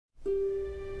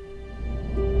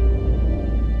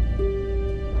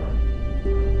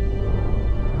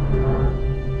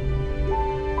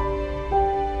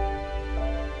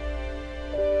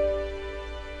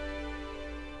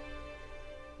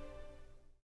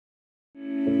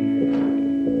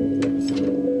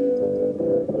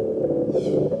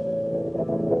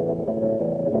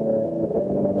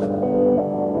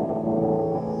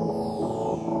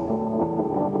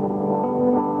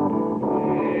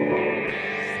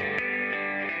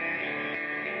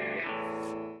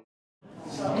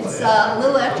a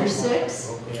little after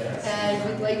 6, and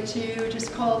we'd like to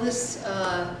just call this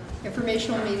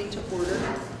informational meeting to order.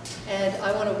 And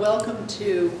I want to welcome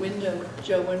to Windham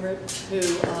Joe Winrip, who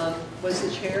was the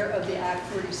chair of the Act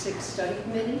 46 Study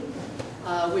Committee,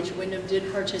 which Windham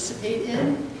did participate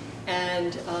in.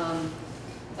 And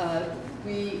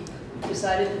we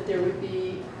decided that there would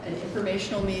be an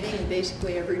informational meeting in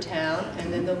basically every town,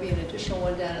 and then there'll be an additional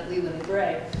one down at Leland and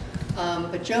Gray.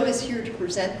 But Joe is here to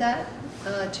present that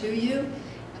to you.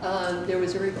 There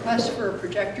was a request for a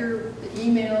projector. The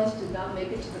emails did not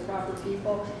make it to the proper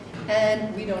people,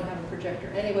 and we don't have a projector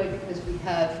anyway because we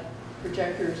have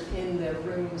projectors in the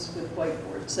rooms with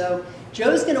whiteboards. So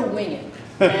Joe's going to wing it,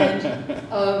 and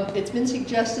it's been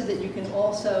suggested that you can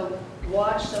also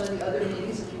watch some of the other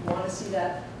meetings if you want to see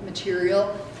that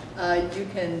material. You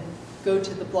can go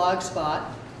to the blog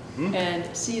spot and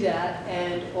see that,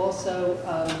 and also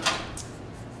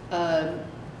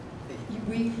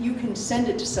you can send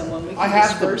it to someone. We can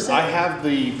disperse it. I have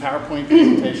the PowerPoint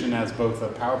presentation as both a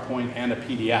PowerPoint and a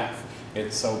PDF.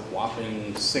 It's a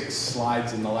whopping 6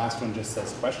 slides, and the last one just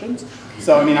says questions.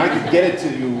 So, I mean, I could get it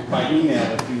to you by email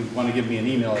if you want to give me an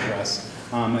email address.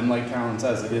 And like Carolyn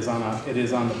says, it is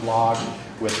on the blog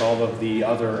with all of the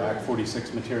other Act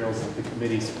 46 materials that the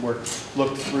committee's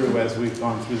looked through as we've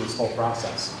gone through this whole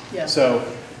process. Yeah. So,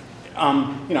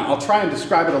 you know, I'll try and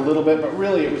describe it a little bit, but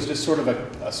really it was just sort of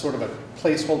a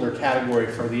placeholder category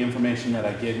for the information that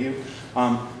I give you.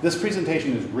 This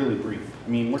presentation is really brief. I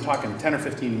mean, we're talking 10 or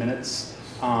 15 minutes,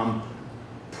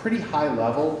 pretty high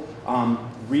level.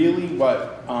 Really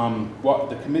what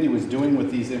the committee was doing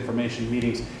with these information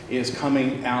meetings is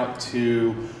coming out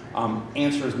to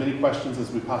answer as many questions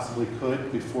as we possibly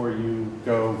could before you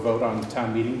go vote on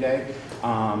town meeting day.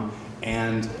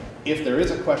 And if there is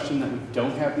a question that we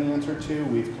don't have the answer to,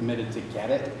 we've committed to get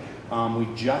it. We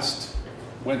just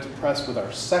went to press with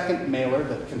our second mailer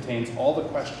that contains all the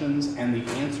questions and the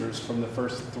answers from the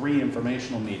first 3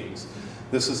 informational meetings.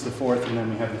 This is the 4th, and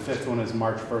then we have the 5th one is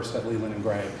March 1st at Leland and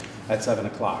Gray at 7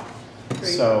 o'clock.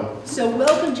 So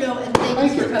welcome, Joe, and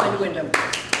thank you for coming to Windham.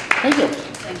 Thank you.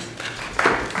 Thanks.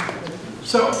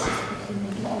 So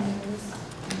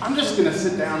I'm just going to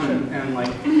sit down and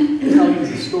like tell you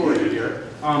the story here.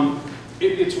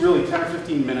 It's really 10 or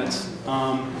 15 minutes.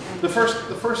 The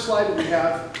first slide that we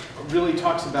have really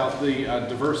talks about the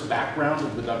diverse background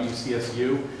of the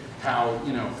WCSU. How,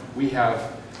 you know, we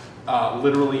have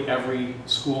literally every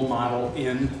school model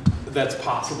that's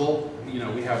possible. You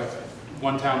know, we have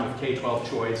one town with K-12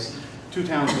 choice, 2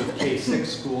 towns with K-6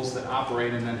 schools that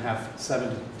operate and then have 7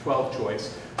 to 12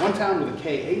 choice, 1 town with a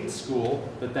K-8 school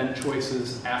that then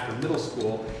choices after middle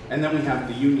school, and then we have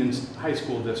the Union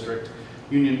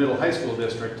Middle High School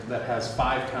District that has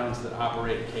 5 towns that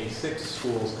operate K-6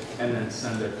 schools and then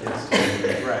send their kids to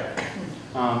Leland Gray.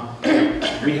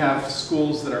 We have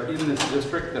schools that are in this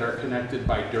district that are connected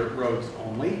by dirt roads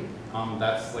only.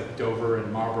 That's like Dover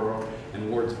and Marlborough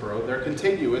and Wardsboro. They're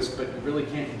contiguous, but you really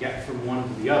can't get from one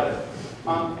to the other.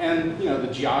 And you know,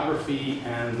 the geography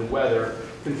and the weather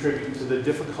contribute to the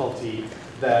difficulty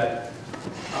that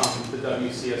the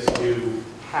WCSU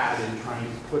had in trying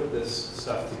to put this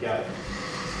stuff together.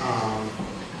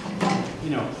 You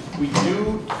know, we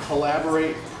do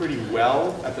collaborate pretty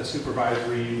well at the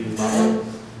supervisory union level,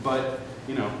 but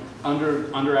you know,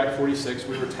 under Act 46,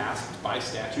 we were tasked by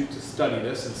statute to study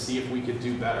this and see if we could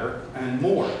do better and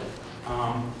more.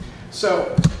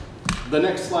 So the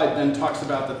next slide then talks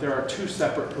about that there are 2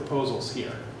 separate proposals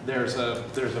here. There's a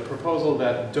proposal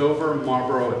that Dover,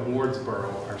 Marlborough, and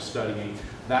Wardsboro are studying.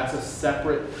 That's a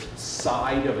separate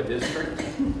side of a district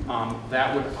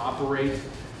that would operate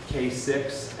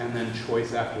K-6 and then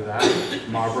choice after that.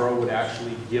 Marlborough would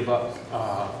actually give up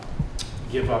the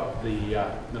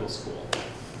middle school.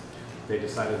 They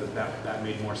decided that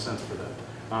made more sense for them.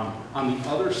 On the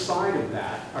other side of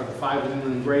that are the 5 Leland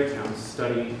and Gray towns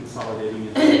studying and consolidating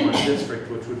into one district,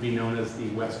 which would be known as the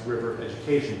West River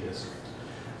Education District.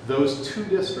 Those 2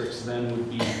 districts then would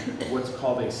be what's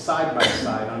called a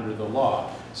side-by-side under the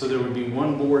law. So there would be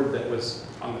one board that was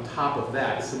on the top of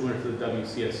that, similar to the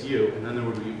WCSU, and then there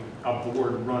would be a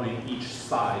board running each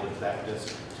side of that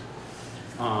district.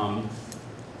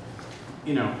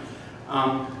 You know,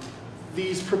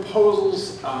 these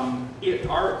proposals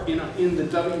are in the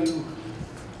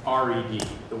WRED,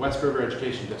 the West River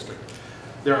Education District.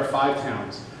 There are 5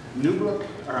 towns.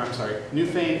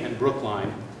 Newfane and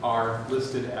Brookline are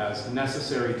listed as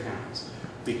necessary towns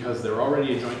because they're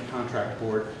already a joint contract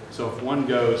board, so if one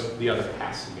goes, the other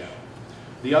has to go.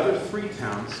 The other 3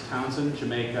 towns, Townsend,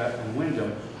 Jamaica, and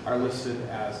Windham, are listed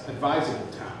as advisable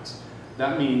towns.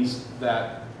 That means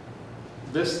that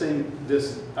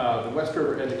the West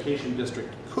River Education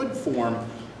District could form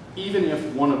even if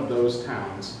one of those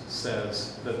towns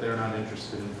says that they're not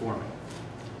interested in forming.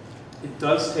 It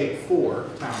does take 4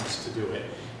 towns to do it.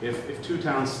 If 2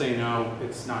 towns say no,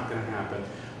 it's not going to happen.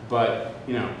 But,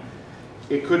 you know,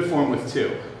 it could form with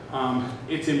 2.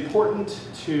 It's important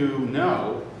to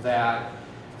know that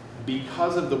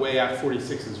because of the way Act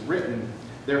 46 is written,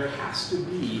 there has to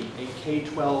be a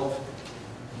K-12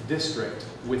 district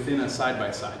within a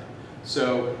side-by-side.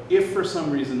 So if for some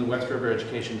reason the West River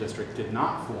Education District did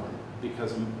not form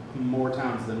because more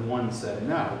towns than 1 said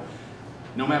no,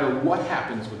 no matter what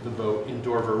happens with the vote in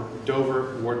Dover,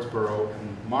 Wardsboro,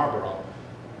 and Marlborough,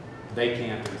 they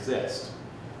can't exist.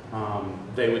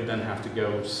 They would then have to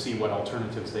go see what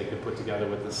alternatives they could put together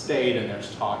with the state, and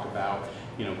there's talk about,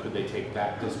 you know, could they take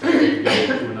that district and go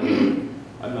to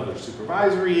another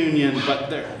supervisory union?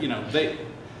 But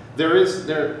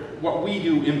what we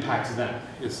do impacts them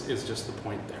is just the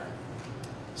point there.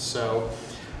 So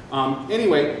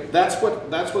anyway, that's what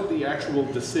the actual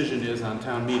decision is on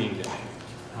town meeting day.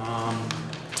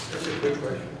 That's a quick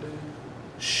question,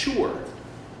 please. Sure.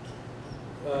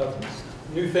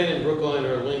 Newfane and Brookline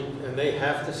are linked, and they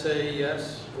have to say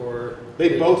yes, or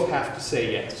They both have to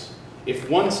say yes. If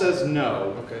one says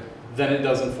no, okay, then it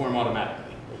doesn't form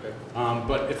automatically. okay.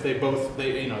 But if they both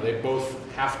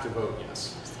have to vote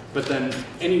yes. But then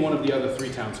any one of the other 3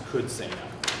 towns could say no.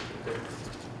 Okay.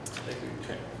 Thank you.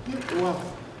 Okay. You're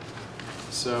welcome.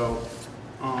 So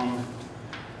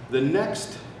the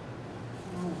next,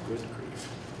 oh good grief,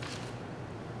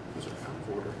 those are out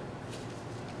of order.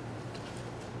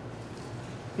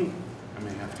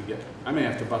 I may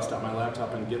have to bust out my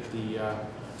laptop and get the.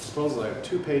 Supposedly I have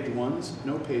 2 page 1s,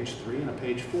 no page 3, and a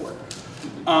page 4.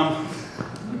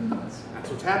 That's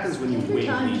what happens when you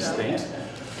wing these things.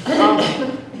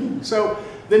 So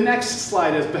the next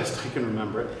slide, as best I can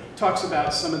remember it, talks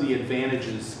about some of the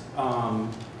advantages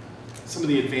to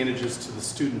the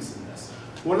students in this.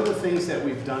 One of the things that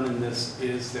we've done in this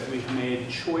is that we've made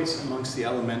choice amongst the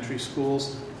elementary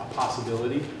schools a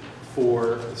possibility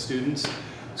for the students.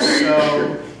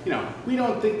 So, you know, we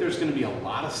don't think there's going to be a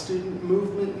lot of student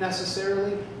movement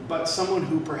necessarily, but someone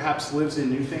who perhaps lives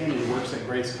in Newfane and works at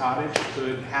Grace Cottage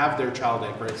could have their child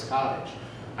at Grace Cottage.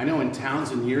 I know in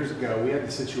Townsend years ago, we had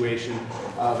the situation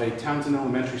of a Townsend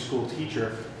elementary school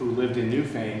teacher who lived in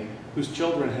Newfane, whose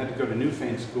children had to go to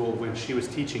Newfane school when she was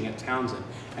teaching at Townsend.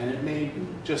 And it made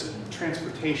just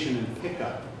transportation and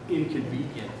pickup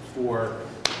inconvenient for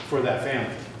that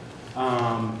family.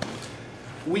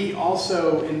 We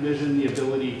also envision the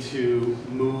ability to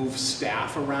move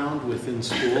staff around within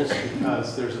schools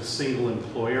because there's a single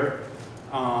employer.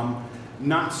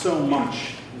 Not so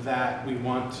much that we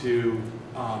want to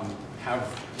have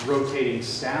rotating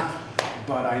staff,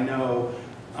 but I know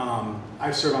I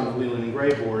serve on the Leland and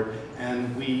Gray board,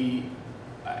 and we,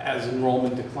 as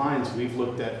enrollment declines, we've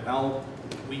looked at, well,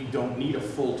 we don't need a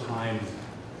full-time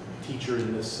teacher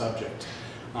in this subject.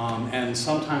 And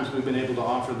sometimes we've been able to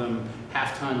offer them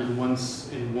half-time in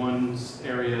one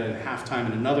area and half-time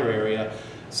in another area.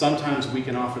 Sometimes we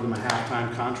can offer them a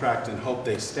half-time contract and hope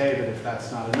they stay, but if that's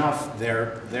not enough,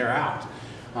 they're out.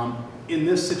 In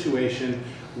this situation,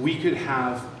 we could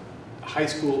have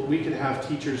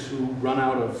teachers who run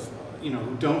out of,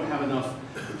 who don't have enough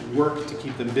work to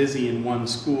keep them busy in one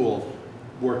school,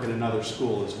 work in another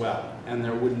school as well. And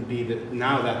there wouldn't be that,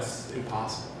 now that's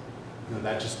impossible.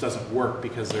 That just doesn't work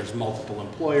because there's multiple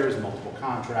employers, multiple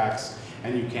contracts,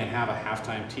 and you can't have a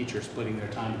half-time teacher splitting their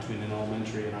time between an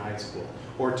elementary and a high school,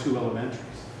 or 2 elementaries.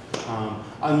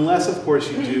 Unless, of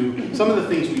course, you do, some of the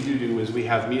things we do is we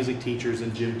have music teachers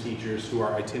and gym teachers who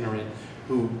are itinerant,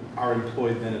 who are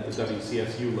employed then at the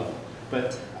WCSU level.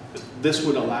 But this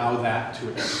would allow that to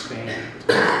expand.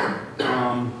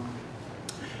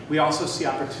 We also see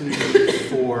opportunity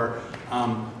for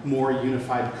more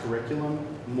unified curriculum,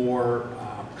 more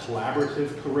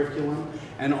collaborative curriculum,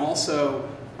 and also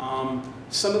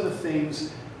some of the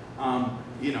things,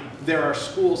 there are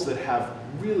schools that have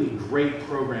really great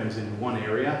programs in one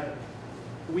area.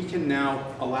 We can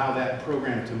now allow that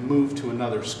program to move to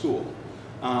another school.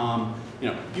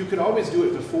 You could always do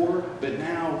it before, but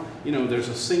now, there's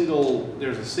a single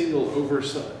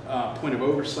point of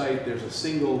oversight, there's a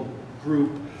single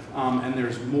group, and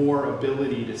there's more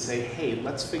ability to say, hey,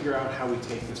 let's figure out how we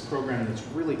take this program that's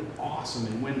really awesome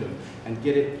in Windham and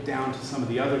get it down to some of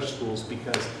the other schools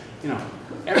because,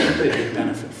 everybody can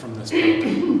benefit from this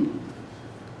program.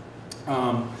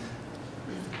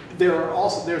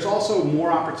 There's also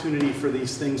more opportunity for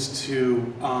these things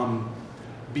to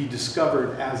be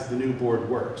discovered as the new board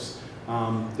works.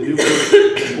 The new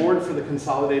board for the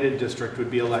consolidated district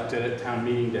would be elected at town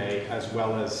meeting day, as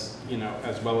well as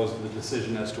the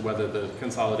decision as to whether the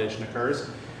consolidation occurs.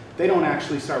 They don't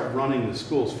actually start running the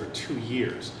schools for 2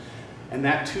 years. And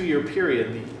that 2-year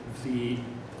period, the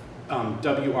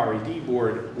WRED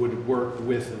board would work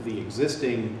with the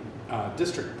existing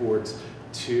district boards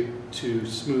to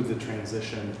smooth the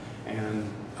transition and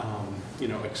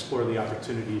explore the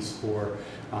opportunities for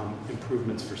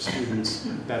improvements for students,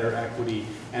 better equity,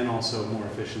 and also more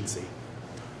efficiency.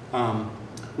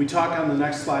 We talk on the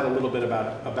next slide a little bit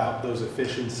about those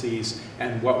efficiencies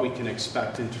and what we can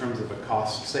expect in terms of a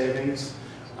cost savings.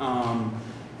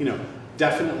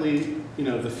 Definitely,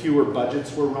 the fewer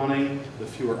budgets we're running, the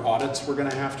fewer audits we're going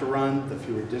to have to run, the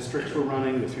fewer districts we're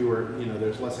running, the fewer,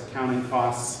 there's less accounting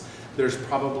costs. There's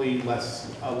probably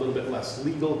a little bit less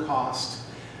legal cost.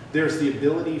 There's the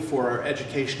ability for our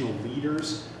educational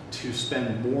leaders to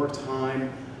spend more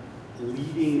time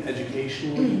leading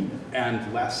educationally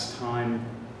and less time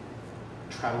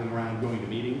traveling around going to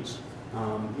meetings.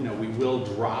 We will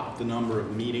drop the number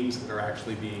of meetings that are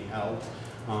actually being held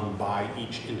by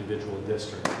each individual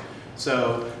district.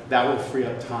 So that will free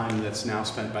up time that's now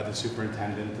spent by the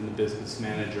superintendent and the business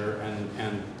manager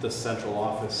and the central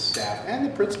office staff and the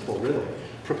principal, really,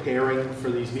 preparing for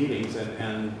these meetings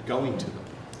and going to them.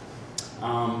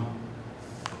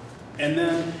 And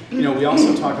then, we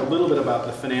also talk a little bit about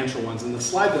the financial ones. And the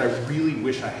slide that I really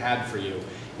wish I had for you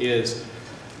is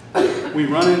we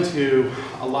run into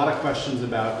a lot of questions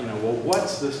about, well,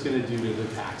 what's this going to do to the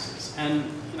taxes? And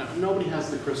nobody has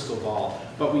the crystal ball,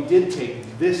 but we did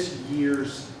take this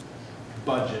year's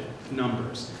budget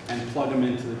numbers and plug them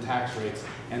into the tax rates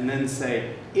and then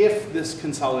say, if this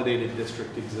consolidated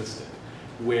district existed,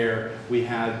 where we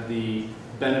had the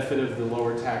benefit of the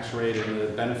lower tax rate and the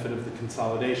benefit of the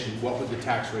consolidation, what would the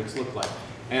tax rates look like?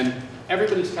 And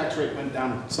everybody's tax rate went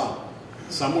down some.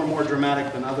 Some were more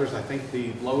dramatic than others. I think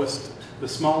the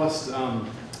smallest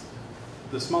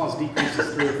decrease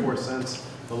is 3 or 4 cents.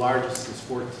 The largest is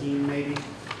 14 maybe.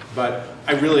 But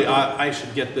I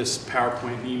should get this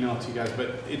PowerPoint and email to you guys,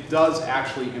 but it does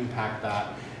actually impact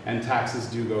that, and taxes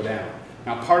do go down.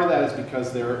 Now, part of that is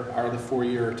because there are the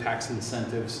 4-year tax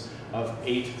incentives of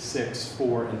 8, 6,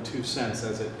 4, and 2 cents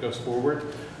as it goes forward.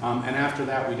 And after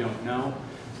that, we don't know.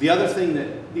 The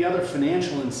other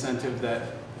financial incentive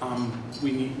that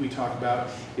we talk about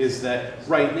is that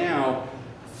right now,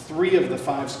 3 of the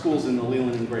 5 schools in the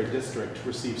Leland and Gray district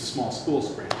receive small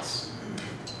schools grants.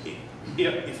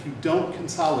 If you don't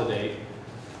consolidate,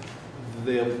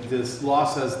 this law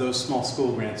says those small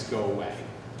school grants go away.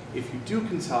 If you do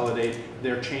consolidate,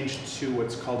 they're changed to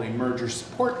what's called a merger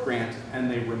support grant, and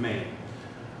they remain.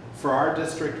 For our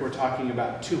district, we're talking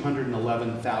about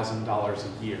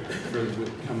 $211,000 a year for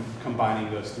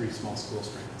combining those 3 small schools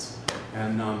grants.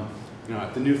 And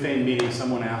at the Newfane meeting,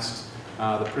 someone asked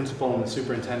the principal and the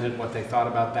superintendent what they thought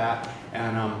about that,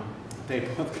 and they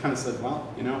both kind of said,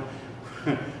 well,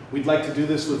 we'd like to do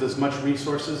this with as much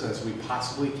resources as we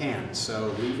possibly can.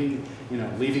 So leaving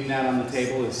that on the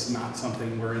table is not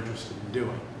something we're interested in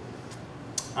doing.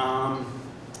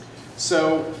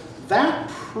 So that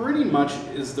pretty much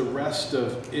is the rest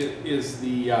of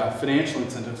the financial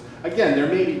incentives. Again, there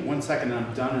may be 1 second and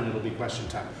I'm done, and it'll be question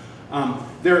time.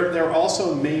 There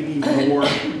also may be more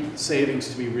savings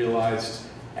to be realized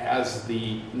as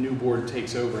the new board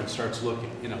takes over and starts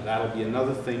looking. That'll be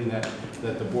another thing that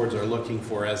the boards are looking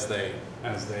for as they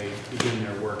begin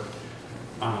their work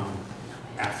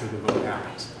after the vote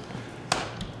happens.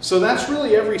 So that's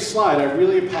really every slide. I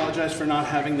really apologize for not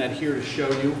having that here to show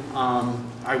you.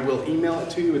 I will email it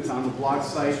to you. It's on the blog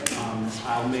site.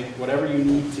 I'll make whatever you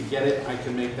need to get it. I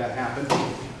can make that happen.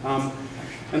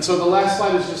 And so the last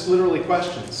slide is just literally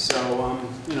questions. So,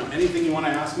 anything you want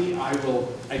to ask me, I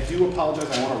will. I do apologize.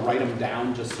 I want to write them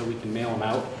down just so we can mail them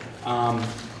out.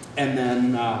 And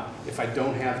then if I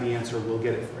don't have the answer, we'll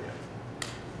get it for you.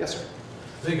 Yes, sir.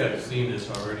 I think I've seen this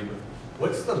already, but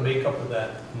what's the makeup of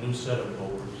that new set of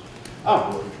voters?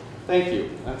 Oh, thank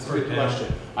you. That's a good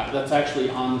question. That's actually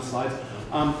on the slides.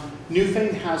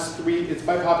 Newfane has 3, it's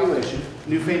by population.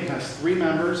 Newfane has 3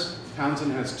 members,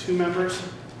 Townsend has 2 members,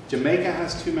 Jamaica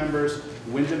has 2 members,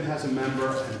 Windham has a member,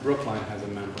 and Brookline has a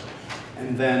member.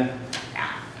 And then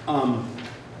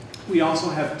we also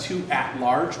have 2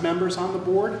 at-large members on the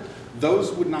board.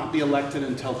 Those would not be elected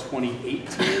until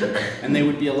 2018, and they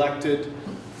would be elected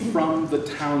from the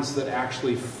towns that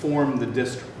actually form the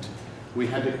district. We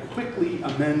had to quickly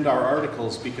amend our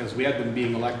articles because we had them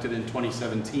being elected in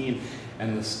 2017,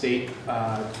 and the state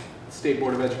State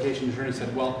Board of Education attorney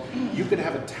said, well, you could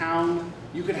have an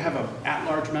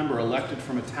at-large member elected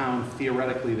from a town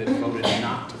theoretically that voted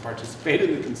not to participate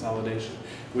in the consolidation,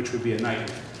 which would be a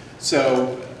nightmare.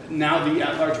 So now the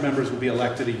at-large members will be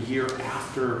elected a year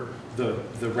after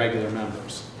the regular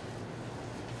members.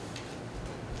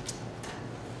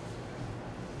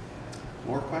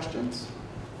 More questions?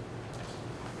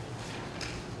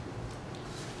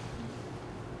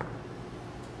 I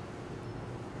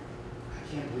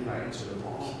can't believe I answered them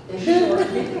all.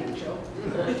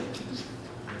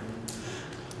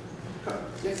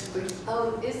 Yes, please.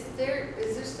 Is there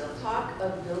still talk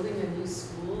of building a new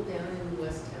school down in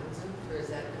West Townsend, or is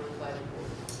that gone by the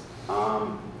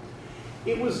board?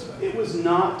 It was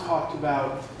not talked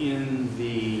about in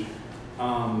the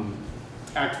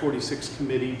Act 46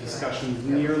 committee discussions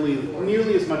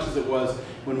nearly as much as it was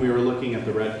when we were looking at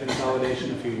the red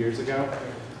consolidation a few years ago.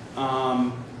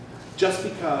 Just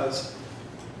because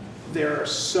there are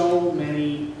so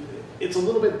many, it's a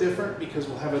little bit different because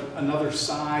we'll have another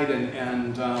side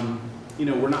and you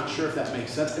know, we're not sure if that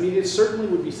makes sense. I mean, it certainly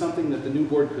would be something that the new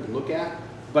board could look at,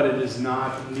 but it is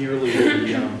not nearly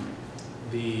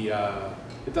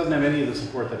it doesn't have any of the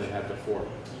support that it had before.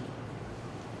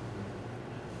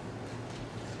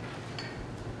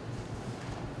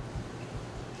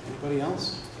 Anybody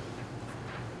else?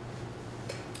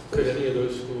 Could any of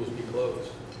those schools be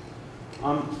closed?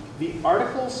 The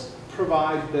articles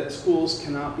provide that schools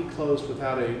cannot be closed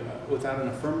without an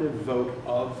affirmative vote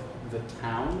of the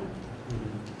town.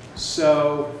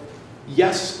 So,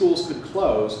 yes, schools could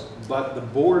close, but the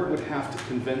board would have to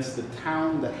convince the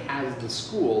town that has the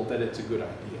school that it's a good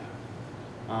idea.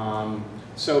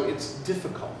 So it's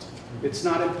difficult. It's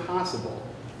not impossible.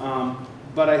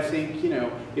 But I think, you know,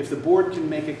 if the board can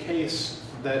make a case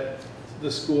that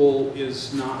the school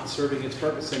is not serving its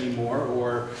purpose anymore,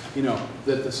 or, you know,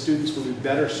 that the students will be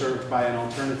better served by an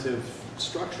alternative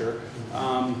structure,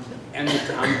 and the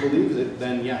town believes it,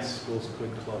 then yes, schools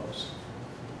could close.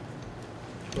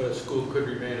 But a school could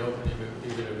remain open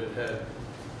even if it had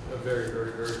a very,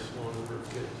 very, very small number of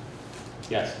kids.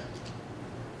 Yes.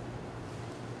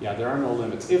 Yeah, there are no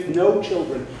limits. If no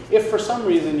children, if for some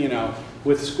reason, you know,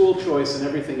 with school choice and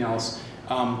everything else,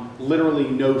 literally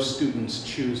no students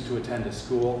choose to attend a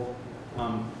school,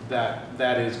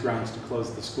 that is grounds to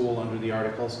close the school under the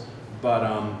articles. But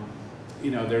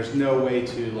you know, there's no way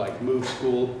to like move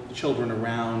school children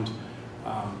around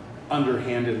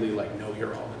underhandedly, like, no,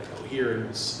 you're all going to go here, and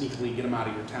we'll sneakily get them out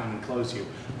of your town and close you.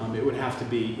 It would have to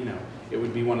be, you know, it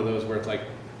would be one of those where it's like,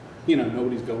 you know,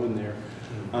 nobody's going there.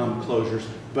 Closures,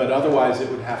 but otherwise it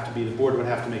would have to be, the board would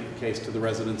have to make the case to the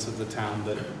residents of the town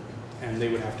that, and they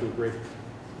would have to agree.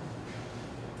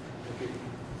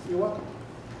 You're welcome.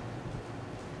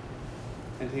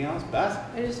 Anything else? Beth?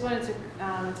 I just wanted to,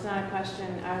 it's not a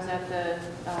question, I was at the,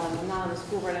 I'm not on the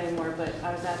school board anymore, but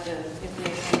I was at the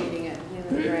information meeting at Leland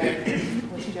Gray,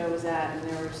 which Joe was at, and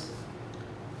there was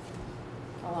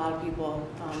a lot of people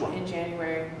in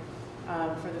January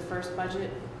for the first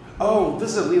budget. Oh,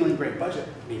 this is a Leland Gray budget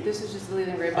meeting. This is just the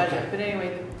Leland Gray budget. Okay. But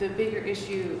anyway, the bigger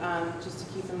issue, just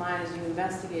to keep in mind as you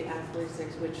investigate Act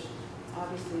 46, which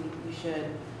obviously you should,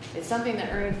 it's something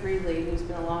that Ernie Friedley, who's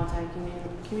been a long-time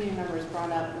community member, has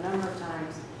brought up a number of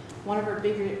times. One of our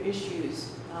bigger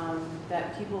issues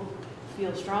that people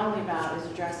feel strongly about is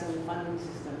addressing the funding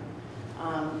system.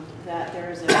 That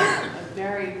there's a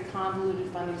very convoluted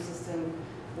funding system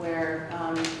where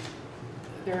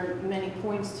there are many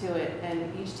points to it,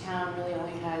 and each town really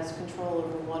only has control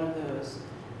over one of those.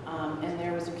 And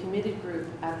there was a committed group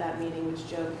at that meeting, which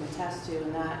Joe can attest to,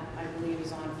 and that, I believe,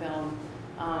 is on film.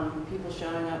 People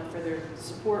showing up for their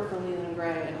support for Leland and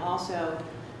Gray, and also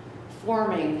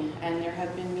forming, and there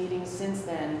have been meetings since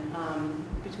then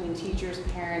between teachers,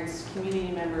 parents,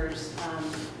 community members,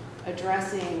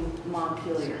 addressing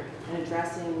Montpelier and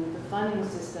addressing the funding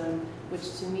system,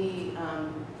 which to me,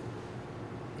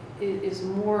 it is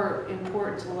more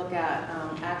important to look at.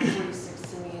 Act 46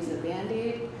 to me is a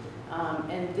Band-Aid,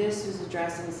 and this is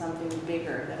addressing something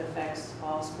bigger that affects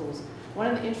all schools. One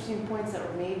of the interesting points that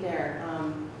were made there,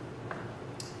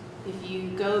 if you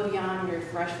go beyond your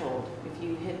threshold, if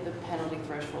you hit the penalty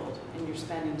threshold and you're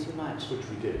spending too much. Which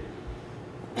we did.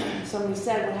 Somebody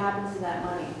said, what happens to that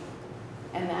money?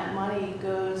 And that money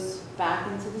goes back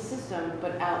into the system,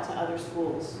 but out to other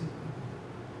schools.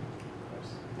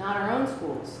 Not our own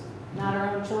schools, not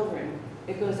our own children.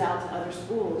 It goes out to other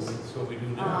schools. That's what we do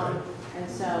now, right? And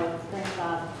so, thanks,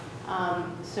 Bob.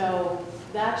 So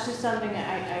that's just something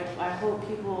I hope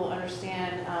people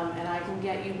understand, and I can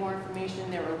get you more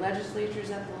information. There were legislatures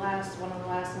at one of the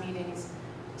last meetings,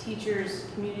 teachers,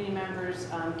 community members.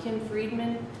 Kim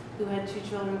Friedman who had 2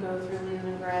 children go through Leland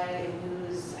and Gray, and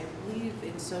who is, I believe,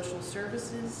 in social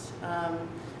services,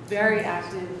 very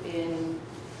active in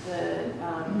the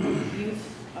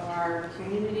youth of our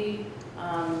community.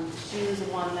 She was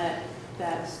the one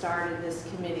that started this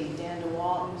committee. Dan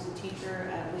DeWalt, who's a teacher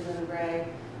at Leland and Gray,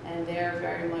 and they're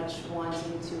very much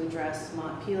wanting to address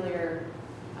Montpelier.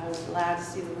 I was glad to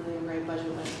see the Leland and Gray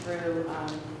budget went through,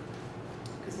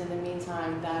 because in the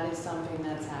meantime, that is something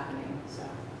that's happening. So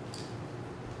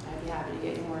I'd be happy to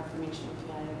get you more information if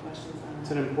you had any questions on that.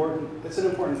 It's an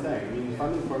important thing. I mean, the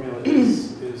funding formula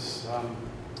is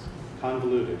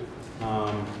convoluted,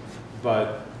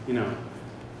 but you know,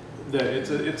 it's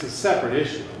a separate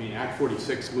issue. I mean, Act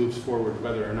 46 moves forward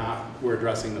whether or not we're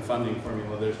addressing the funding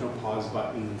formula. There's no pause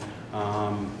button.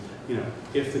 You know,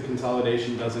 if the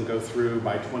consolidation doesn't go through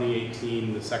by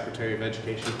 2018, the Secretary of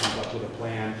Education comes up with a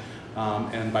plan,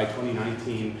 and by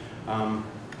 2019,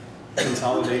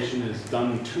 consolidation is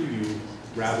done to you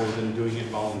rather than doing it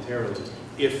voluntarily,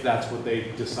 if that's what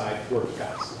they decide works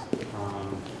best.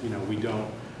 You know, we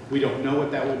don't know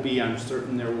what that will be. I'm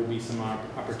certain there will be some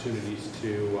opportunities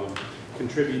to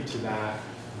contribute to that.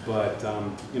 But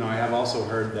you know, I have also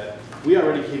heard that we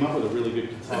already came up with a really good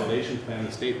consolidation plan.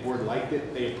 The state board liked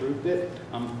it. They approved it.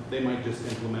 They might just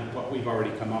implement what we've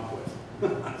already come up with.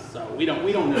 So we don't know.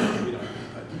 We don't know.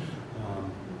 But,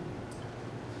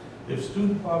 if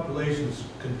student populations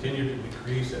continue to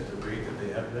decrease at the rate that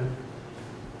they have been,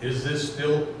 is this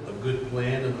still a good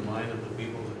plan in the mind of the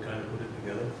people that kind of put it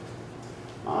together?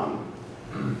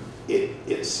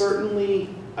 It certainly,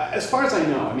 as far as I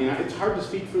know, I mean, it's hard to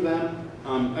speak for them.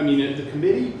 I mean, at the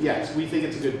committee, yes, we think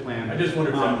it's a good plan. I just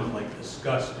wonder if that was like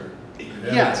discussed or.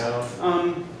 Yes.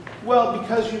 Well,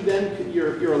 because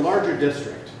you're a larger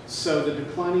district, so the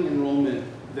declining enrollment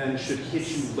then should hit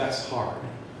you less hard.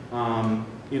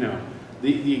 You know,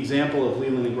 the example of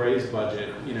Leland and Gray's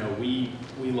budget, you know, we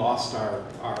lost our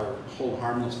whole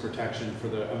harmless protection for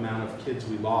the amount of kids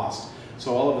we lost.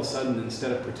 So all of a sudden,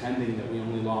 instead of pretending that we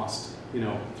only lost, you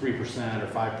know, 3% or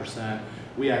 5%,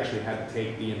 we actually had to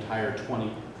take the entire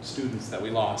 20 students that we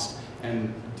lost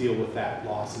and deal with that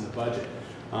loss in the budget,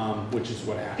 which is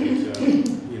what happened to,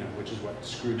 you know, which is what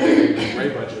screwed the Gray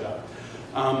budget up.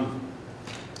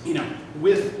 You know,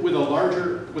 with a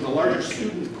larger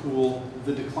student pool,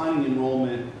 the declining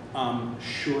enrollment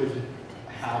should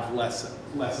have less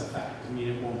effect. I mean,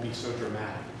 it won't be so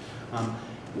dramatic.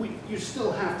 You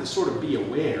still have to sort of be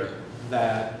aware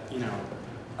that, you know,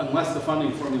 unless the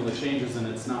funding formula changes and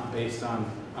it's not based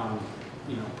on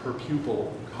you know, per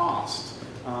pupil cost,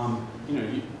 you know,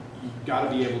 you've got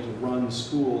to be able to run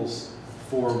schools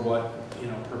for what, you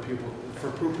know, per pupil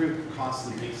costs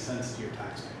that makes sense to your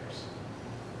taxpayers.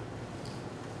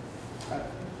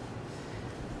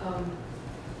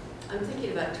 I'm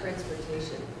thinking about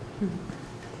transportation.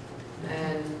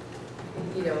 And,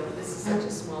 you know, this is such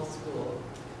a small school.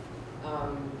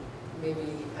 Maybe,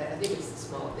 I think it's is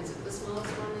it the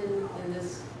smallest one in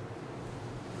this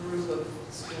group of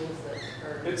schools that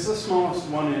are? It's the smallest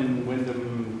one in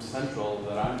Windham Central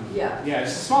that I'm. Yeah. Yeah,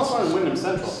 it's the smallest one in Windham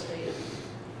Central.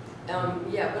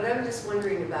 Yeah, but I'm just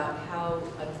wondering about how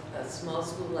a small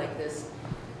school like this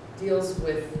deals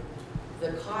with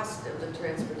the cost of the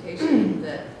transportation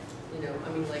that, you know, I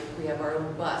mean, like we have our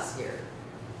own bus here.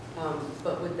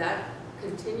 But would that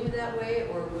continue that way,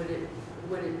 or would it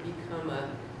become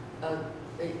a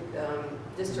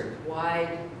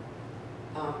district-wide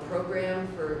program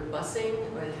for busing?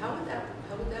 And how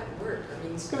would that work? I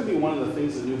mean, it's going to be one of the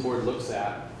things the new board looks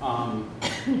at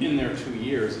in their 2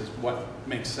 years is what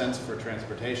makes sense for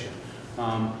transportation.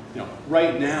 You know,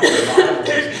 right now a lot of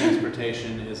this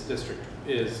transportation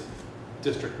is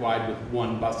district-wide with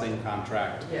one busing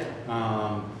contract. Yeah.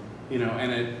 You know,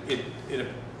 and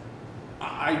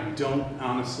I don't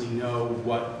honestly know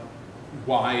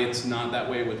why it's not that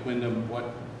way with Windham,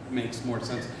 what makes more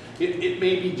sense. It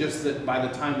may be just that by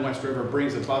the time West River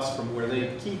brings a bus from where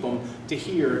they keep them to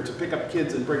here to pick up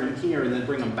kids and bring them here and then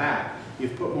bring them back,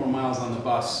 you've put more miles on the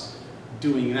bus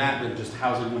doing that than just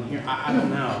housing one here. I don't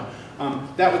know.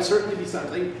 That would certainly be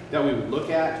something that we would look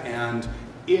at, and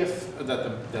if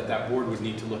that board would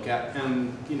need to look at.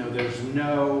 And you know, there's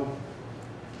no,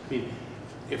 I mean,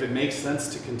 if it makes sense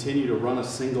to continue to run a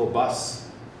single bus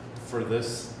for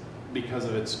this because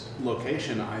of its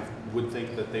location, I would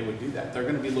think that they would do that. They're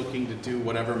going to be looking to do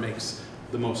whatever makes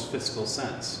the most fiscal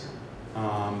sense.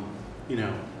 You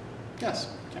know, yes,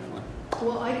 Carolyn.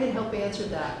 Well, I could help answer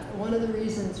that. One of the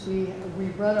reasons we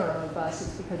run our own bus is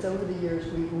because over the years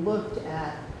we've looked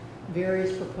at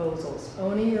various proposals: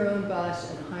 owning your own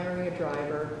bus and hiring a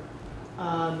driver,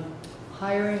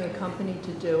 hiring a company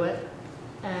to do it,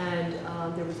 And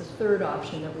there was a third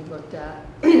option that we looked at.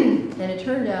 And it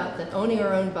turned out that owning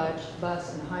our own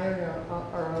bus and hiring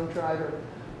our own driver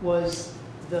was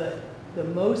the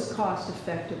most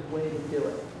cost-effective way to do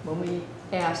it. When we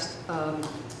asked,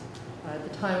 at the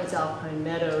time it was Alpine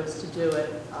Meadows to do it,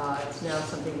 it's now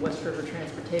something West River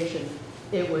Transportation,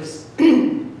 it was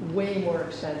way more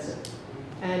expensive.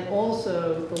 And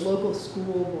also, the local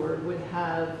school board would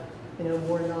have, you know,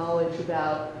 more knowledge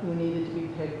about who needed to be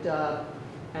picked up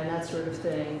and that sort of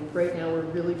thing. Right now, we're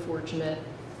really fortunate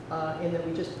in that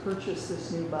we just purchased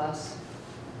this new bus.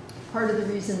 Part of the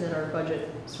reason that our budget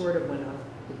sort of went up,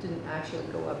 it didn't actually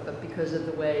go up, but because of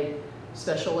the way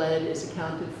special ed is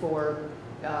accounted for,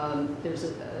 there's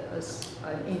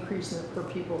an increase in the per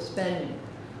pupil spending.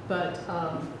 But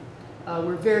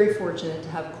we're very fortunate to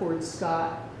have Cord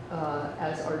Scott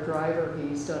as our driver.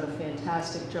 He's done a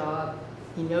fantastic job.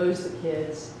 He knows the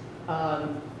kids.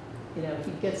 You know,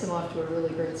 he gets them off to a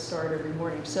really great start every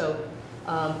morning. So,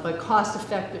 but cost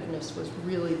effectiveness was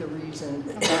really the reason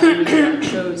that we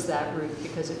chose that route,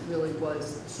 because it really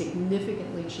was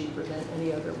significantly cheaper than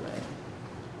any other way.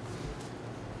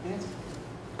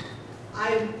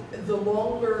 The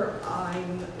longer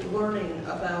I'm learning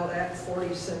about Act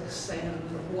 46 and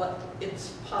what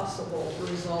its possible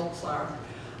results are,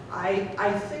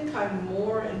 I think I'm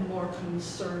more and more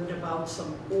concerned about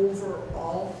some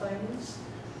overall things.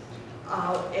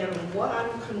 And what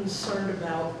I'm concerned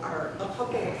about are a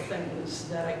couple of things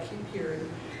that I keep hearing,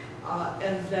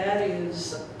 and that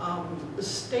is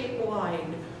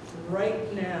statewide,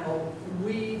 right now,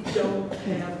 we don't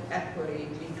have equity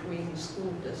between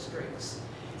school districts,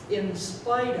 in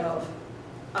spite of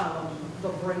the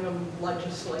Brigham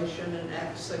legislation and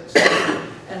Act 6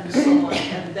 and so on,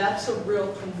 and that's a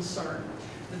real concern,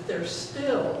 that there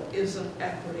still isn't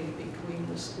equity between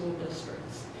the school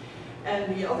districts.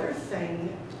 And the other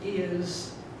thing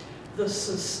is the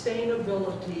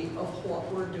sustainability of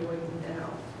what we're doing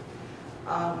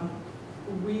now.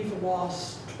 We've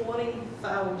lost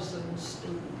 20,000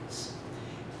 students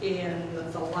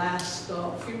in the last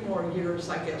few more years,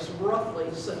 I guess,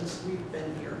 roughly since we've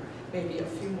been here, maybe a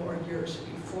few more years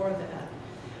before that.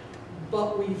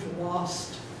 But we've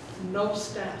lost no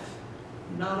staff,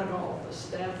 not at all. The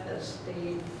staff has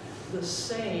stayed the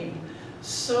same.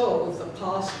 So the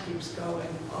cost keeps going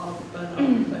up and up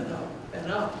and up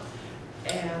and up.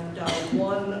 And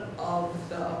one of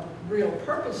the real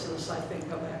purposes, I think,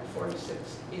 of Act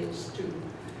 46 is to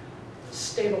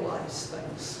stabilize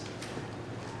things,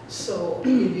 so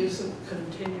it isn't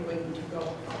continuing to go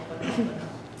up and up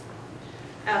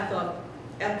and up.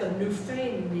 At the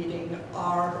Newfane meeting,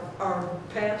 our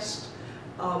past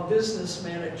business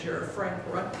manager, Frank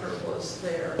Rutger, was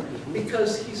there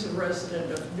because he's a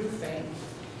resident of Newfane,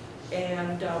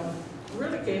 and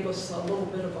really gave us a little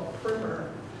bit of a primer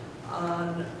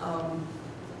on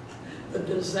the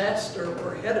disaster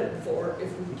we're headed for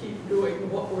if we keep doing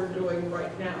what we're doing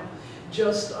right now.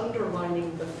 Just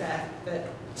underlining the fact that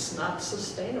it's not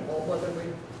sustainable, whether we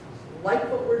like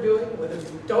what we're doing, whether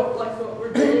we don't like what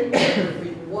we're doing, whether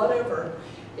we whatever,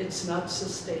 it's not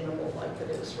sustainable like it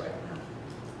is right now.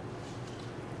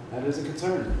 That is a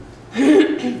concern.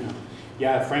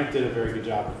 Yeah, Frank did a very good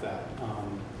job with that.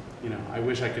 You know, I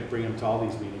wish I could bring him to all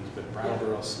these meetings, but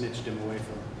Brattleboro snitched him away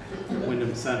from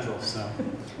Windham Central, so.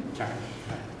 Okay.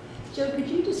 Joe, could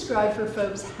you describe for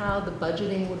folks how the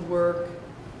budgeting would work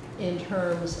in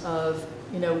terms of,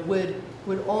 you know, would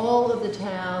all of the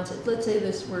towns, let's say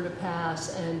this were to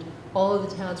pass and all of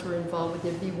the towns were involved,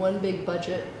 would there be one big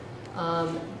budget?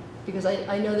 Because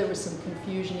I know there was some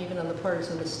confusion even on the part of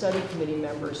some of the study committee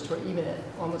members, even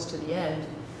almost to the end,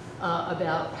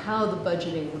 about how the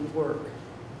budgeting would work.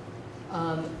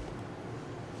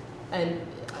 And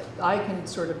I can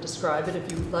sort of describe it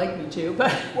if you would like me to,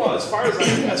 but... Well, as far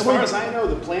as I know,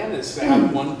 the plan is to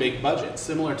have one big budget,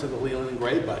 similar to the Leland and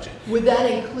Gray budget. Would that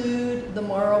include the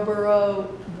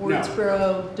Marlboro,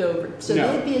 Wardsboro, Dover? So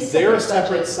no, they'd be a separate they're a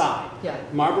separate budget. Side. Yeah.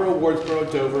 Marlboro,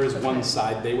 Wardsboro, Dover is Okay. one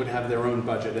side. They would have their own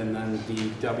budget, and then the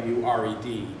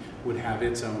WRED would have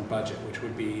its own budget, which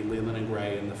would be Leland and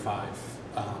Gray and the five,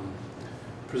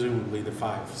 presumably the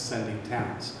 5 sending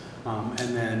towns.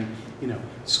 And then, you know,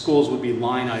 schools would be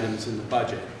line items in the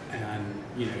budget, and,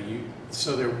 you know,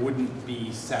 so there wouldn't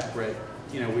be separate,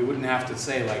 you know, we wouldn't have to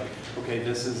say like, okay,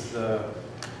 this is the,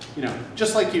 you know,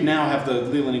 just like you now have the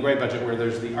Leland and Gray budget where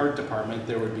there's the art department,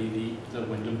 there would be the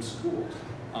Windham schools.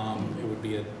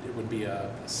 It would be a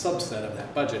subset of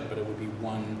that budget, but it would be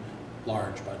one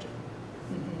large budget.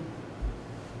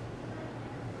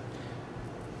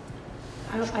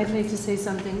 I'd like to say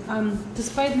something.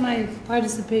 Despite my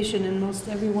participation in most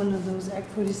every one of those Act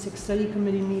 46 study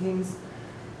committee meetings,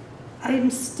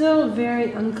 I'm still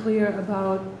very unclear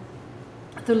about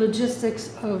the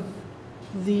logistics of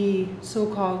the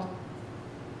so-called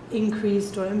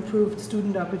increased or improved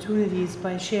student opportunities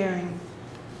by sharing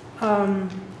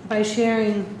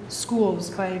schools,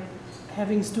 by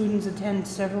having students attend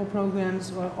several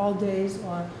programs or all days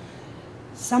or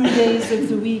some days of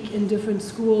the week in different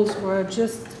schools or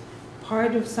just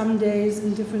part of some days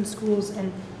in different schools,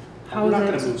 and how We're not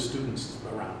that... going to move students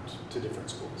around to different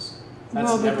schools. That's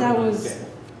Well, but never that gonna was... fit.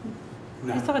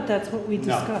 No. I thought that's what we No.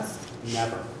 discussed.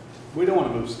 Never. We don't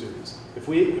want to move students. If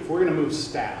we're going to move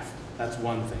staff, that's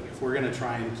one thing. If we're going to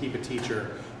try and keep a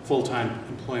teacher full-time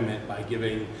employment by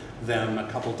giving them a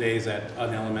couple days at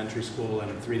an elementary school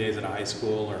and 3 days at a high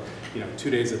school, or 2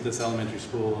 days at this elementary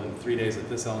school and 3 days at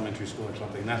this elementary school or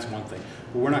something, that's one thing.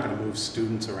 But we're not going to move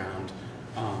students around.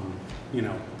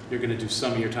 You're going to do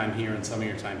some of your time here and some of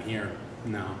your time here.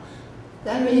 No.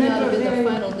 That may not have been the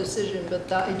final decision,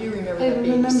 but I do remember that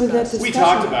being discussed. We discussion.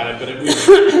 talked about it,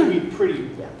 but we pretty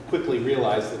quickly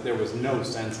realized that there was no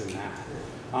sense in that.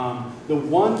 The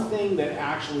one thing that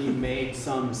actually made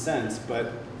some sense,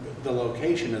 but the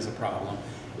location is a problem,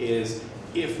 is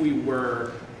if we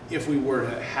were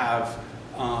to have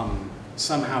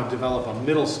somehow develop a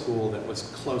middle school that was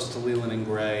close to Leland and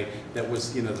Gray, that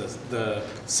was the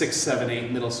 6, 7,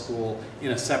 8 middle school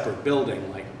in a separate building,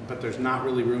 but there's not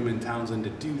really room in Townsend to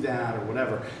do that or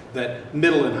whatever, that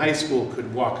middle and high school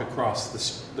could walk across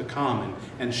the common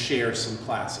and share some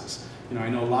classes. I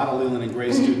know a lot of Leland and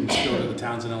Gray students go to the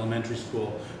Townsend Elementary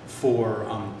School for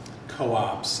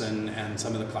co-ops and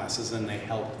some of the classes, and they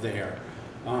help there.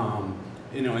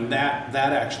 And that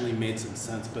actually made some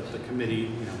sense, but the committee,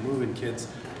 moving kids,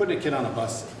 putting a kid on a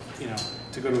bus,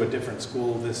 to go to a different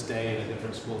school this day and a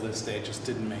different school this day just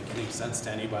didn't make any sense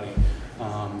to anybody.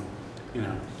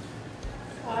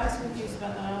 Well, I was confused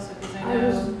about that also, because I I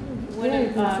was know very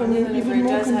when Leland and even Gray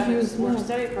more does have confused a work now.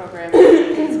 study program,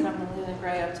 kids come from Leland and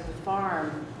Gray up to the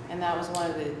farm, and that was one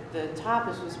of the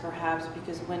topics, was perhaps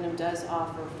because Windham does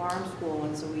offer farm school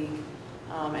once a week,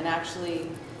 and actually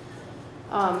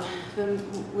the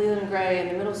Leland and Gray in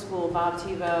the middle school, Bob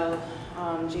Tebow,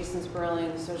 Jason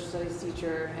Sperling, the social studies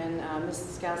teacher, and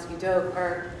Mrs. Skowski-Doak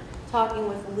are talking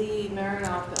with Lee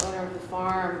Marinoff, the owner of the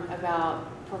farm, about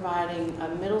providing a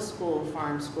middle school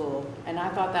farm school. And I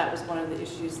thought that was one of the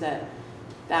issues, that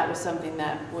was something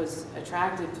that was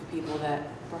attractive to people, that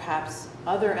perhaps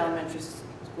other elementary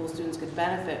school students could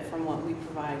benefit from what we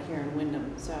provide here in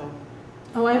Wyndham. So.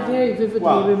 Oh, I very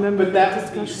vividly remember but that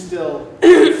that would be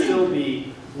discussion. still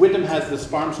be, Windham has this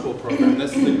farm school program.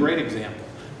 This is a great example.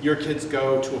 Your kids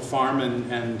go to a farm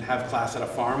and have class at a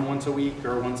farm once a week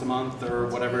or once a month or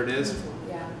whatever it is.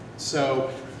 Yeah.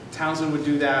 So Townsend would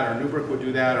do that, or Newbrook would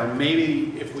do that, or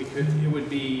maybe if we could, it would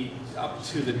be up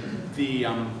to the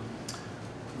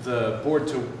board,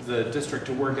 to the district,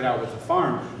 to work it out with the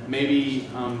farm. Maybe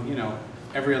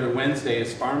every other Wednesday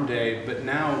is farm day, but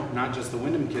now not just the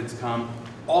Windham kids come,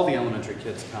 all the elementary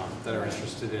kids come that are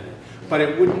interested in it. But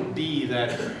it wouldn't be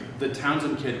that the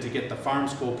Townsend kid, to get the farm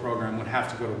school program, would have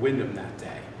to go to Windham that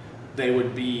day. They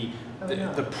would be,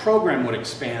 the program would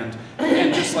expand,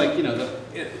 and just like,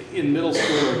 in middle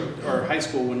school or high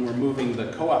school, when we're moving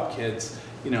the co-op kids,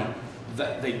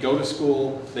 they go to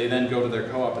school, they then go to their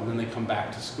co-op, and then they come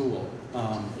back to school. The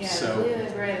Leland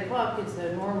and Gray, the co-op kids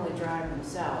that normally drive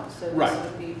themselves, so this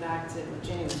would be back to what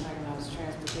Jenny was talking about, was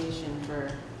transportation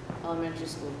for elementary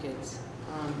school kids.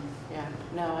 I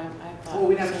thought. Well,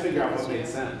 we'd have to it was figure out an what made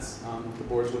issue. sense. The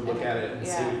boards would look at it and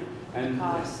see. And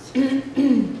Cost.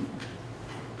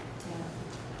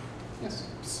 yes.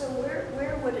 So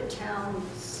where would a town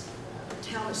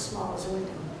as small as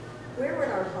Windham, where would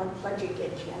our budget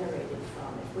get generated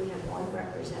from if we had one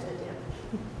representative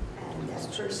and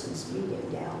that person's meeting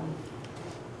down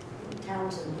in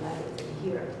Townsend rather than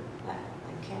here? I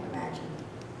can't imagine.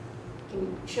 Can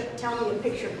you tell me a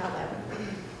picture of how that would work?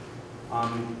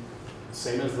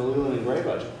 Same as the Leland and Gray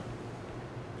budget.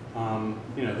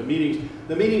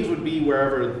 The meetings would be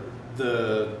wherever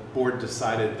the board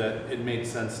decided that it made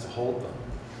sense to hold them.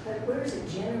 But where is it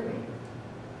generated?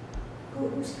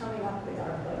 Who's coming up with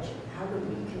our budget? How would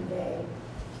we convey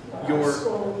what our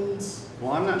school needs?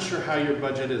 Well, I'm not sure how your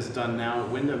budget is done now at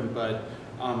Windham, but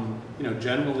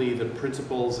generally the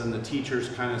principals and the teachers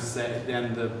kind of say,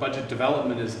 and the budget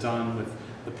development is done with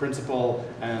the principal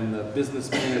and the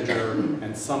business manager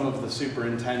and some of the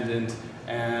superintendent,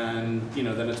 and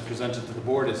then it's presented to the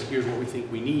board as, here's what we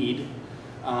think we need,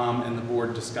 and the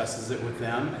board discusses it with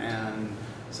them and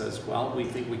says, well, we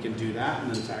think we can do that,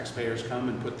 and then taxpayers come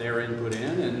and put their input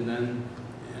in, and then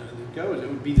it goes. It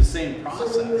would be the same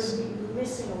process. So we would be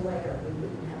missing a layer. We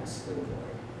wouldn't have a school board.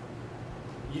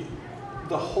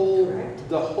 the whole Correct.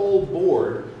 the whole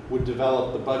board would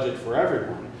develop the budget for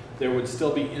everyone. There would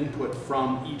still be input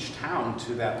from each town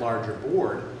to that larger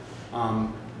board,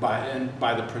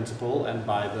 by the principal and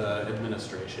by the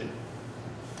administration,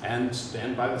 and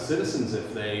by the citizens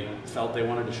if they felt they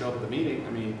wanted to show up at the meeting. I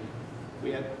mean,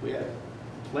 we had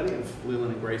plenty of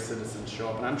Leland and Gray citizens show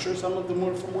up, and I'm sure some of them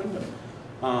were from Windham.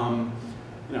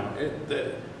 You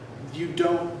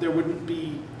know, there would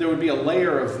be a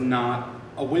layer of not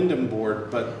a Windham board,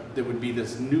 but there would be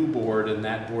this new board, and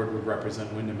that board would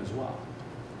represent Windham as well.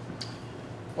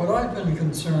 What I've been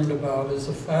concerned about is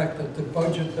the fact that the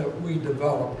budget that we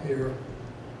develop here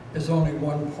is only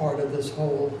one part of this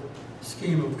whole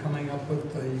scheme of coming up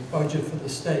with the budget for the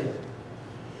state.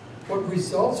 What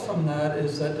results from that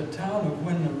is that the town of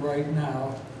Windham right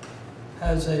now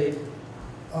has a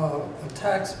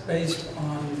tax based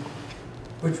on,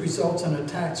 which results in a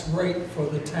tax rate for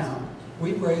the town.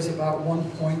 We raise about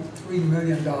 $1.3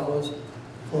 million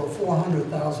for a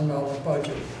 $400,000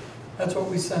 budget. That's what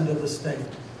we send to the state.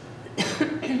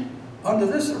 Under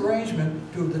this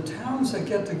arrangement, do the towns that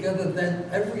get together, then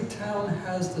every town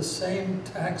has the same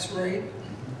tax rate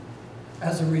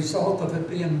as a result of it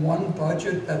being one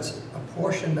budget that's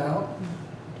apportioned out?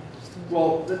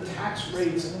 Well, the tax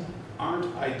rates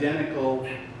aren't identical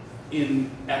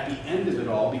at the end of it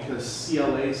all, because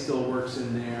CLA still works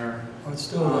in there, Oh, it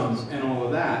still does. and all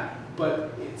of that.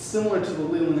 But it's similar to the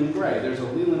Leland and Gray. There's a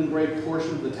Leland and Gray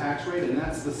portion of the tax rate, and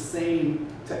that's the same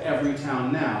to every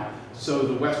town now. So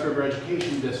the West River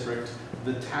Education District,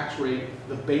 the tax rate,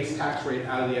 the base tax rate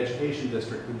out of the education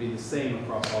district would be the same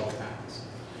across all the towns.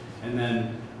 And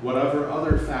then whatever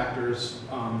other factors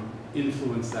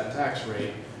influence that tax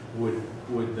rate would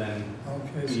then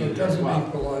Okay, be so in it there as doesn't well.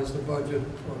 equalize the budget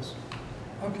plus.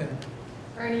 Okay.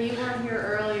 Ernie, you weren't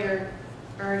here earlier.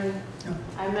 Ernie, Yeah.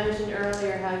 I mentioned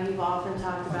earlier how you've often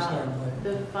talked I'm sorry, about I'm late.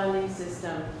 the funding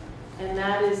system, and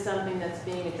that is something that's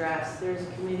being addressed. There's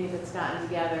a committee that's gotten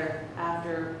together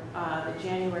after the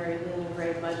January Leland and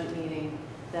Gray budget meeting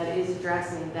that is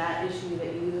addressing that issue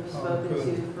that you have spoken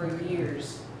good. to for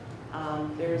years.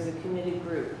 There's a committed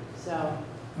group, so,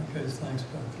 Okay, thanks,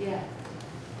 Beth. yeah.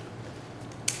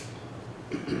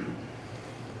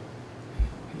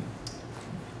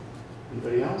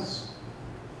 Anybody else?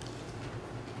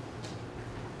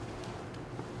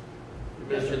 You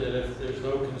mentioned that if there's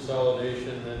no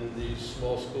consolidation, then these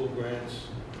small school grants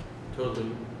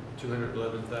totaling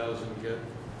 $211,000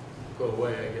 go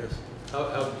away, I guess.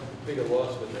 How big a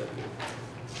loss would that be?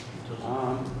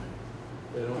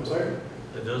 They don't. I'm sorry?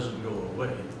 It doesn't go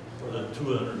away. The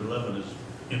 211 is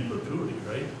in perpetuity,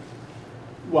 right?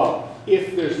 Well,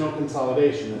 if there's no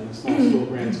consolidation, then the small school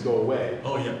grants go away.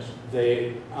 Oh, yes.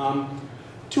 They,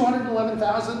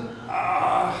 211,000,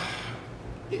 I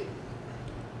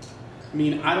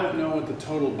mean, I don't know what the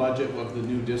total budget of the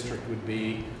new district would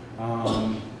be.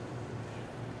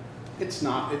 It's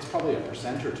probably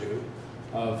 1% or 2%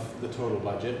 of the total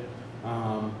budget.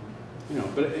 You know,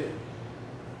 but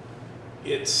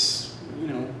it's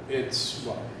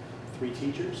what, 3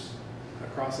 teachers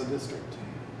across the district?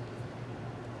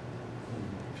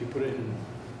 If you put it in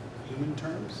human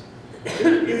terms,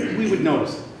 we would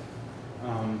notice it.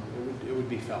 It would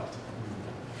be felt.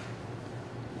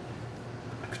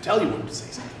 I could tell you wanted to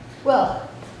say something. Well,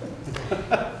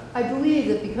 I believe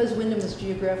that because Windham is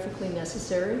geographically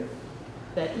necessary,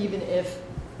 that even if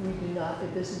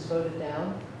if this is voted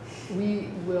down, we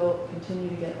will continue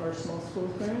to get our small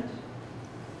schools grant.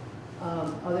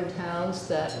 Other towns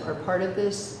that are part of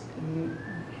this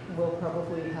will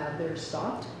probably have theirs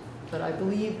stopped, but I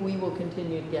believe we will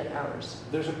continue to get ours.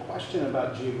 There's a question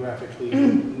about geographically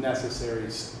necessary.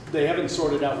 They haven't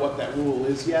sorted out what that rule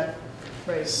is yet.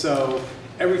 Right. So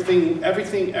every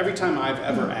time I've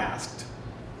ever asked,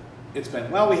 it's been,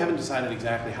 well, we haven't decided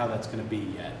exactly how that's going to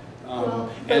be yet.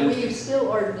 But we still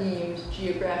are deemed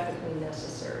geographically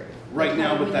necessary. Right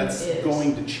now, but Windham that's is.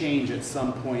 going to change at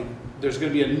some point. There's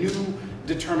going to be a new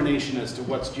determination as to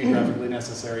what's geographically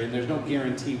necessary, and there's no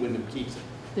guarantee Windham keeps it.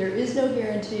 There is no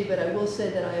guarantee, but I will say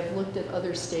that I have looked at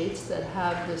other states that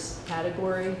have this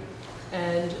category.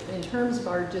 And in terms of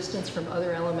our distance from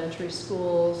other elementary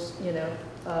schools, we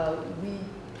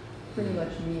pretty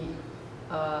much meet.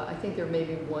 I think there may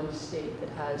be one state that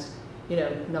has,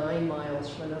 9 miles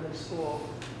from another school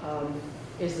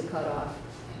is the cutoff.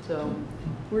 So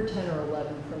we're 10 or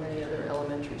 11 from any other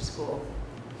elementary school.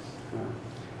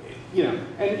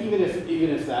 And even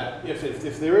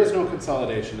if there is no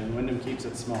consolidation and Windham keeps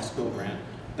its small school grant,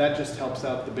 that just helps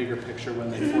out the bigger picture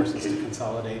when they force us to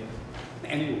consolidate.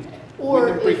 Anyway,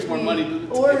 Windham brings more money to the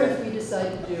table. Or if we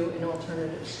decide to do an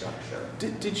alternative structure.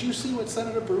 Did you see what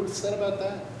Senator Bruce said about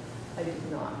that? I I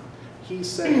did not. He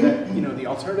said that, you know, the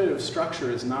alternative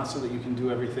structure is not so that you can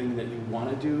do everything that you want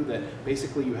to do, that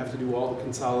basically you have to do all the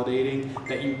consolidating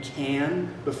that you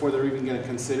can before they're even going to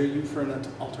consider you for an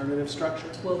alternative structure.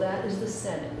 Well, that is the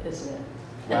Senate, isn't it?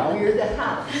 Well, And we're the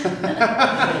House.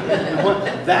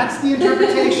 That's the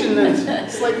interpretation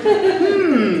that's like,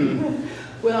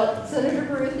 Well, Senator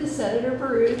Baruth is Senator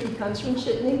Baruth. He comes from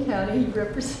Chittenden County. He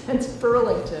represents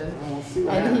Burlington. We'll see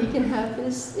what And happens. he can have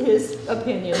his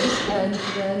opinions, and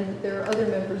then there are other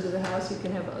members of the House who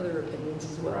can have other opinions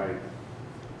as well. Right.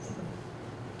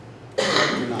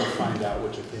 I do not find out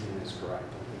which opinion is correct.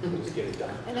 We'll just get it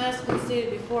done. And as has been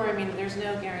stated before, I mean, there's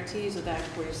no guarantees with Act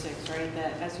 46, right?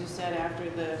 That, as you said, after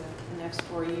the next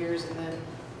 4 years and then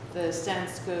the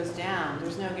sentence goes down,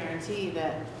 there's no guarantee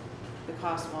that the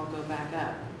cost won't go back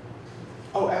up.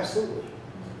 Oh, absolutely.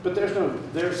 But there's no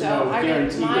So I think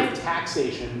guarantee my- of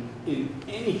taxation in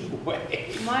any way.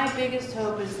 My biggest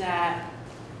hope is that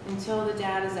until the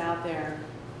data is out there,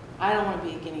 I don't want to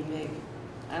be a guinea pig.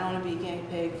 I don't want to be a guinea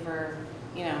pig for,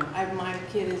 you know, my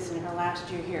kid is in her last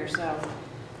year here, so,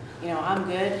 you know, I'm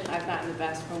good. I've gotten the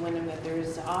best from Windham that there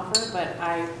is to offer, but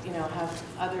I, you know, have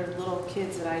other little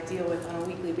kids that I deal with on a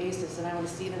weekly basis, and I want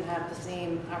to see them have the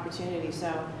same opportunity.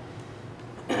 So,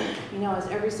 you know, as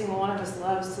every single one of us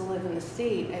loves to live in the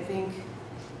state, I think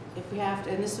if we have to,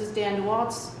 and this was Dan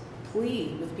DeWalt's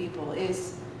plea with people,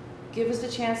 is give us a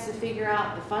chance to figure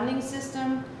out the funding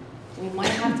system. We might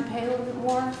have to pay a little bit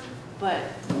more, but,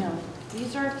 you know,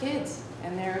 these are kids,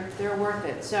 and they're worth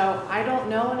it. So I don't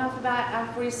know enough about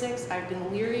Act 46. I've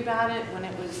been leery about it when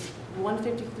it was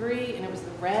 153, and it was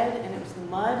the red, and it was the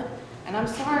mud. And I'm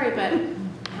sorry, but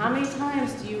how many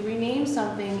times do you rename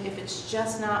something if it's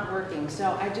just not working?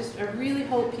 So I really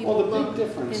hope people look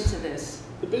into this.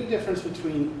 The big difference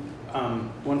between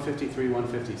 153,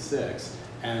 156,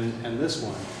 and this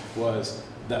one was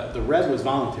that the red was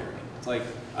voluntary. It's like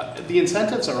the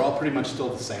incentives are all pretty much still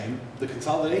the same. The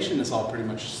consolidation is all pretty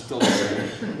much still the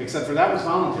same, except for that was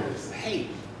voluntary. It's, hey,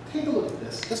 take a look at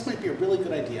this. This might be a really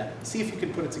good idea. See if you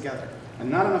can put it together. And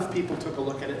not enough people took a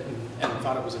look at it and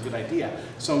thought it was a good idea.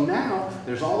 So now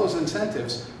there's all those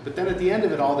incentives, but then at the end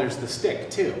of it all, there's the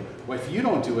stick too. Well, if you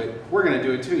don't do it, we're going to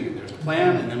do it to you. There's a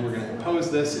plan, and then we're going to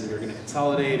impose this, and you're going to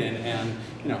consolidate, and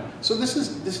you know. So this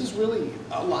is really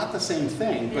a lot the same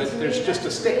thing, but there's just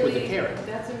a stick with the carrot.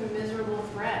 That's a miserable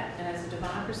threat, and as a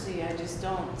democracy, I just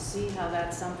don't see how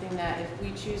that's something that if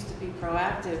we choose to be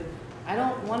proactive, I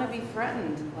don't want to be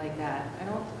threatened like that. I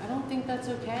don't think that's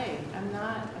okay. I'm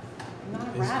not a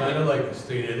It's rabbit. kind of like a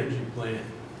state energy plan,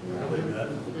 really, that,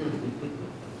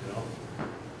 you know?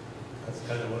 That's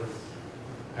kind of what it's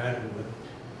patterned with.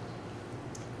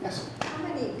 Yes. How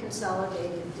many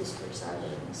consolidated districts are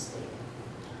there in the state?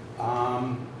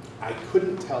 I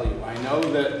couldn't tell you. I know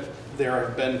that there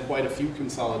have been quite a few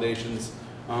consolidations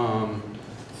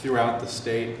throughout the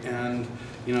state, and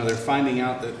you know they're finding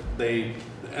out that the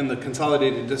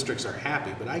consolidated districts are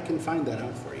happy. But I can find that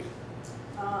out for you.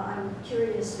 I'm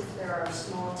curious if there are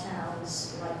small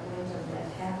towns like Windham that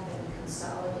have been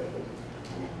consolidated,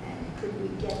 and could we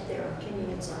get their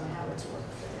opinions on how it's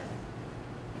worked for them?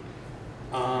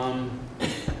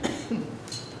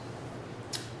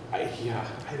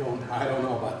 I don't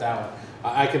know about that one.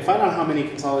 I can find out how many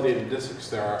consolidated districts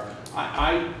there are.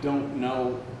 I don't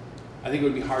know. I think it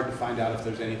would be hard to find out if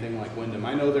there's anything like Windham.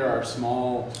 I know there are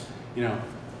small, you know,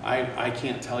 I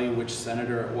can't tell you which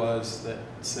senator it was that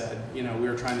said, you know, we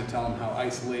were trying to tell him how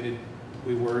isolated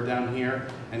we were down here,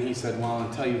 and he said, well,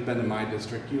 until you've been to my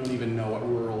district, you don't even know what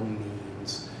rural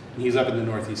means. And he's up in the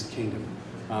Northeast Kingdom.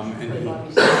 And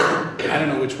I don't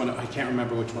know which one, I can't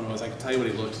remember which one it was. I can tell you what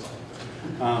he looks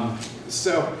like.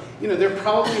 So, you know, there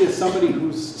probably is somebody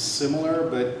who's similar,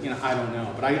 but, you know, I don't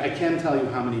know. But I can tell you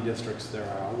how many districts there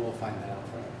are. I will find that out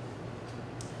for you.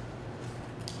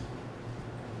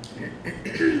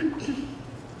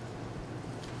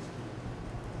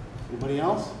 Anybody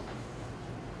else?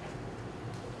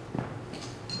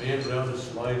 Man, without the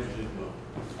slides, you did well.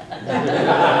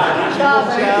 Good job,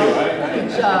 Joe.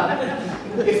 Good job.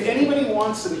 If anybody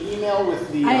wants an email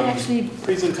with the I actually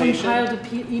presentation. compiled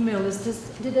a email list.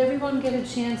 Did everyone get a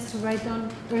chance to write down?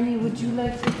 Ernie, would you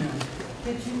like to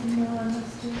get your email on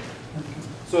this too?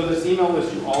 So this email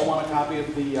list, you all want a copy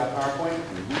of the PowerPoint?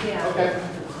 Yeah. Okay.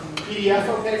 PDF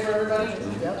okay for everybody?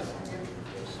 Yep.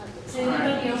 Is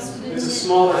anybody else? It's a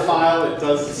smaller file, it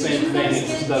does the same thing, it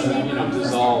just doesn't, you know,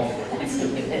 dissolve.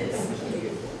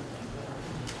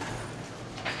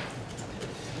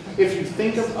 If you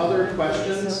think of other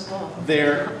questions,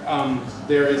 there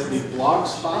is the blog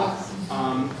spot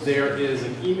There is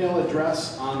an email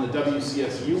address on the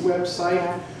WCSU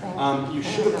website. You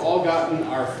should have all gotten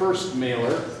our first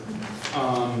mailer.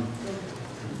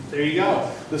 There you go.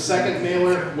 The second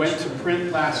mailer went to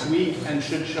print last week and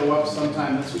should show up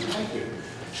sometime this week. Thank you.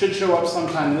 Should show up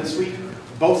sometime this week.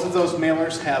 Both of those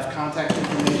mailers have contact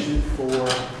information for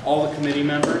all the committee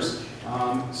members.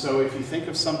 So if you think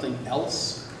of something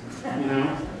else,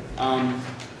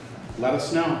 let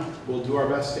us know. We'll do our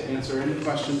best to answer any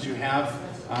questions you have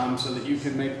so that you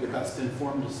can make the best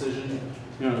informed decision,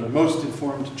 the most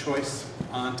informed choice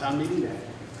on town meeting day.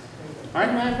 All right.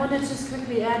 And I want to just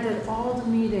quickly add that all the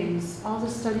meetings, all the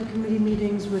study committee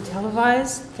meetings were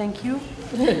televised, thank you.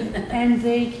 And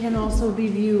they can also be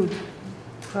viewed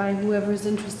by whoever is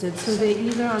interested. So they're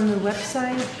either on the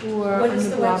website or What on is the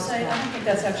the blog website? spot. I don't think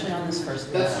that's actually on this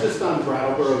first. That's just on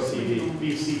Brattleboro TV,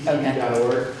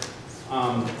 bctv.org.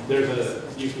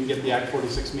 You can get the Act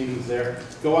 46 meetings there.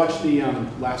 Go watch the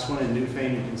last one in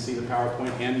Newfane. You can see the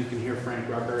PowerPoint, and you can hear Frank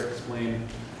Rucker explain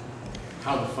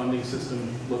how the funding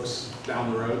system looks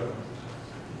down the road.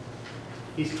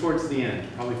 He's towards the end,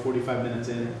 probably 45 minutes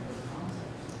in.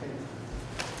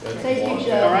 Thank you,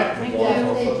 Joe. All right. Thank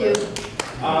you.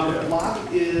 The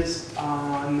blog is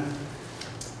on,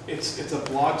 it's a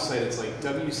blog site. It's like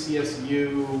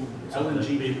WCSU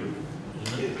LNG.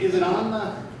 Is it on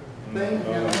the thing?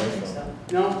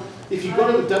 No? If you go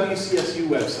to the WCSU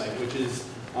website, which is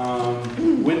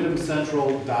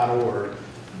windhamcentral.org,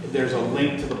 there's a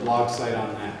link to the blog site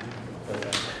on that.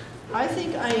 I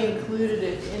think I included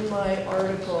it in my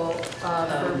article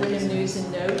for Windham News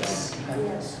and Notes.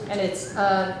 And it's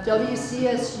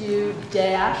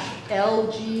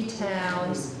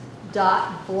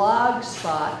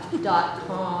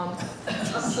WCSU-lgtowns.blogspot.com /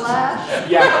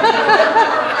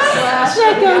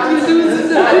 Check out your news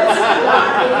and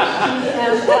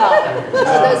 .html. For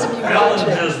those of you Leland watching.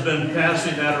 has been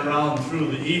passing that around through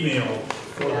the email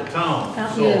for the town.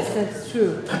 Yes, that's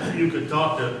true. You could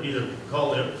talk to, either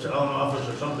call the town office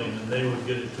or something, and they would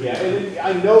get it to you. Yeah, and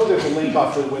I know there's a link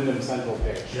off the Windham Central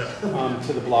page Yeah.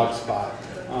 to the blog spot.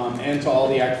 And to all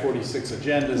the Act 46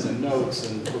 agendas and notes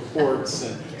and reports.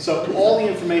 And so all the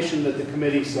information that the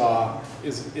committee saw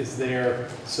is there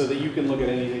so that you can look at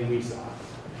anything we saw.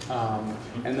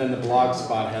 And then the blog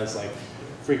spot has like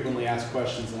frequently asked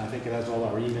questions, and I think it has all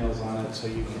our emails on it so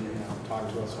you can talk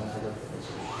to us whenever.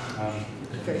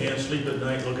 If you can't sleep at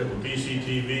night, look at the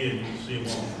BCTV and you'll see them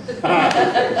all.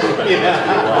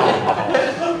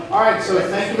 All right, so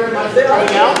thank you very much for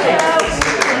coming out.